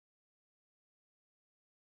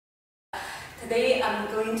Today I'm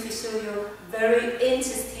going to show you a very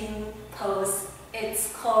interesting pose.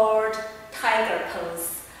 It's called tiger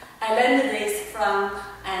pose. I learned this from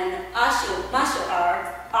an martial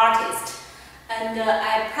artist, and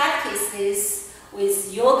I practiced this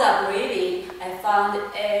with yoga breathing. I found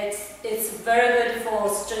it's very good for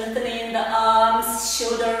strengthening the arms,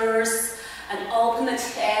 shoulders, and open the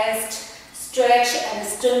chest, stretch and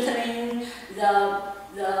strengthening the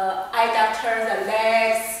adductor, the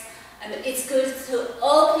legs. And it's good to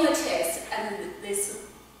open your chest, and this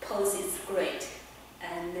pose is great.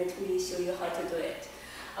 And let me show you how to do it.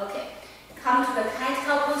 Okay, come to the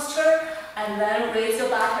cat-cow posture, and then raise your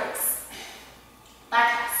buttocks,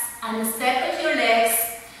 and separate your legs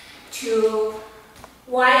to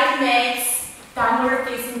wide legs, downward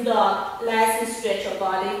facing dog. Let's stretch your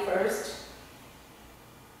body first,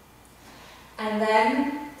 and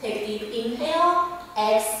then take deep inhale.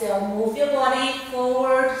 Exhale, move your body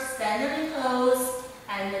forward, stand on your toes,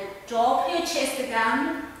 and drop your chest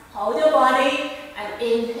down. Hold your body, and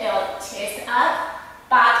inhale, chest up,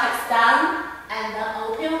 buttocks down, and then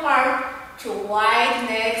open your heart to wide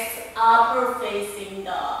legs, upward facing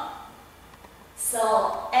dog.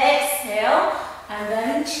 So exhale, and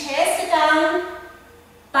then chest down,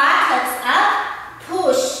 buttocks up,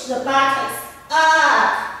 push the buttocks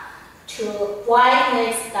up to wide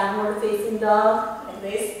legs, downward facing dog.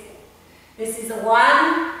 This is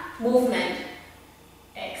one movement.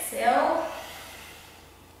 Exhale,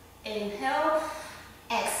 inhale,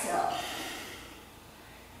 exhale.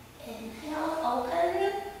 Inhale,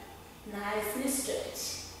 open, nicely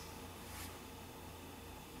stretch.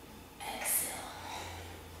 Exhale.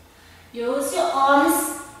 Use your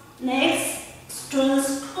arms, next,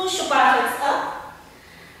 push your buttocks up,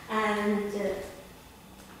 and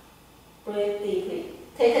breathe deeply.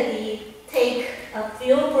 Take a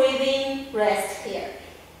few breathing rest here,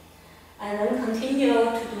 and then continue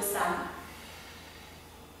to do some.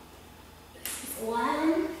 This is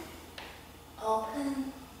one,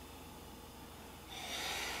 open,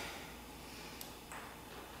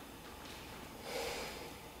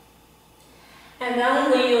 and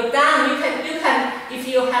then when you're done, you can if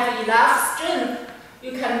you have enough strength,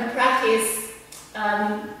 you can practice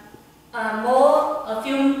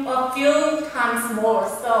a few times more.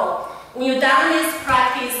 So when you're done this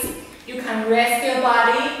practice, you can rest your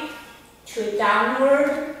body to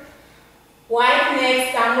downward, wide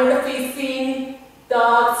legs, downward facing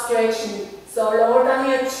dog stretching. So lower down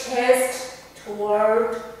your chest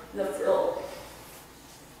toward the floor.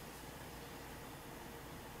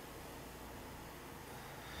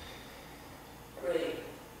 Breathe.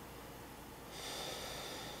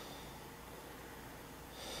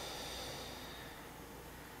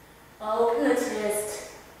 Open the chest.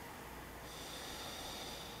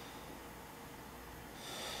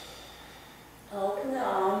 Open the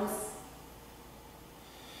arms.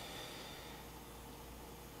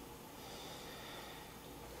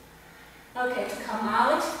 Okay, to come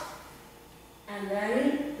out, and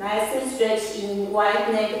then nicely stretch in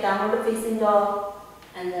wide neck, downward facing dog,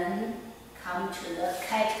 and then come to the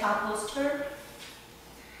cat-cow posture,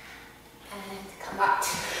 and come out.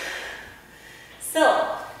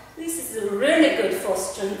 So this is really good for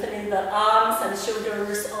strengthening the arms and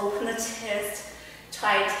shoulders, open the chest.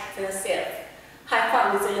 Try it for yourself. Have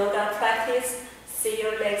fun with the yoga practice. See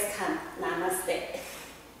you next time. Namaste.